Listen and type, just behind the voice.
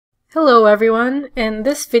Hello everyone! In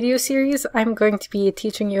this video series, I'm going to be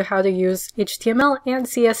teaching you how to use HTML and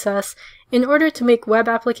CSS in order to make web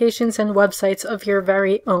applications and websites of your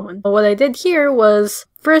very own. What I did here was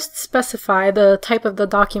first specify the type of the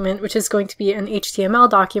document, which is going to be an HTML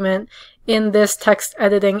document in this text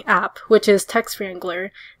editing app, which is Text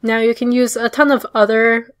Wrangler. Now you can use a ton of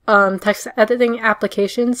other text editing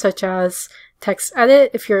applications such as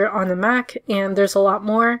TextEdit if you're on a Mac, and there's a lot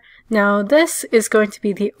more. Now this is going to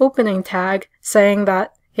be the opening tag saying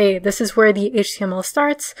that, hey, this is where the HTML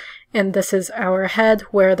starts, and this is our head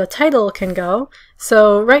where the title can go.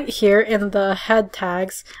 So right here in the head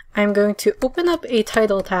tags, I'm going to open up a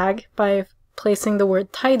title tag by placing the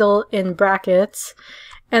word title in brackets,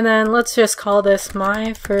 and then let's just call this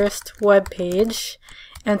my first web page.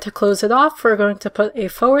 And to close it off, we're going to put a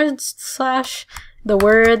 / the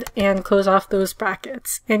word and close off those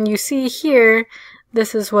brackets. And you see here,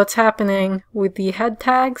 this is what's happening with the head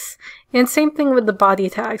tags, and same thing with the body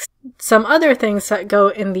tags. Some other things that go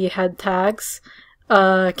in the head tags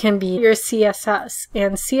can be your CSS,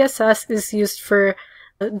 and CSS is used for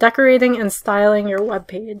decorating and styling your web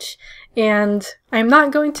page. And I'm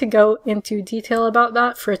not going to go into detail about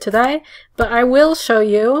that for today, but I will show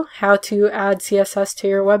you how to add CSS to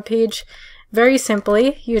your web page very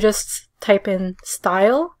simply. You just type in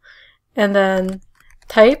style and then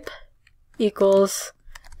type equals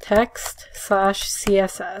text /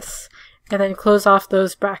 CSS and then close off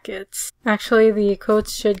those brackets. Actually, the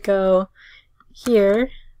quotes should go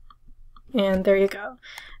here, and there you go.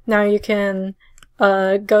 Now you can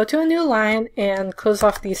go to a new line and close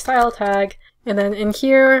off the style tag, and then in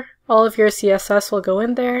here all of your CSS will go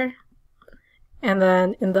in there. And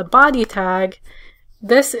then in the body tag,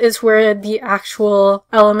 this is where the actual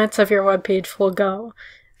elements of your web page will go.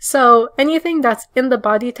 So anything that's in the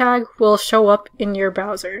body tag will show up in your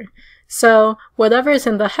browser. So whatever is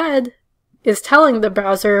in the head is telling the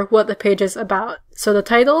browser what the page is about. So the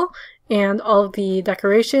title and all of the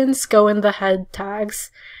decorations go in the head tags.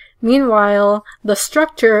 Meanwhile, the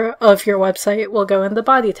structure of your website will go in the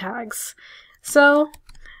body tags. So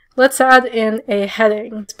let's add in a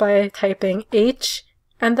heading by typing H,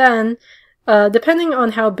 and then depending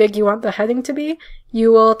on how big you want the heading to be,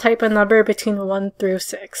 you will type a number between 1 through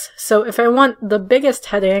 6. So if I want the biggest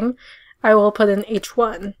heading, I will put in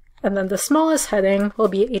H1, and then the smallest heading will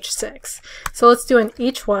be H6. So let's do an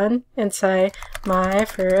H1 and say, my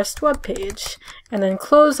first web page, and then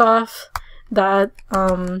close off that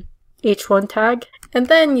H1 tag. And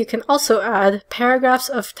then you can also add paragraphs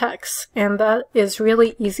of text, and that is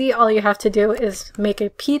really easy. All you have to do is make a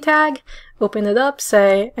P tag, open it up,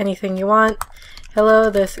 say anything you want. Hello,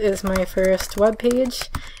 this is my first web page,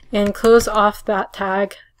 and close off that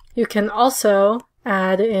tag. You can also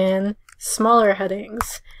add in smaller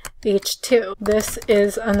headings, H2. This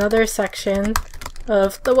is another section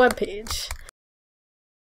of the web page.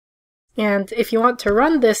 And if you want to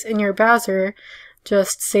run this in your browser,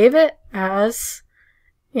 just save it as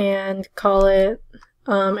and call it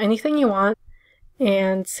anything you want,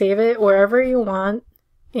 and save it wherever you want.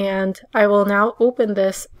 And I will now open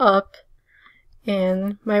this up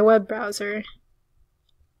in my web browser.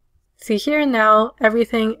 See here now,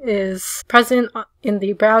 everything is present in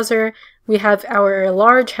the browser. We have our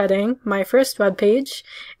large heading, my first web page,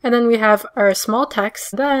 and then we have our small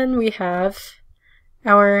text. Then we have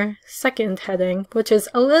our second heading, which is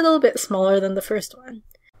a little bit smaller than the first one.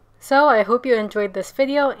 So I hope you enjoyed this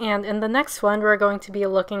video, and in the next one we're going to be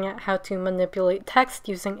looking at how to manipulate text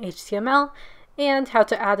using HTML and how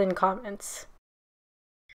to add in comments.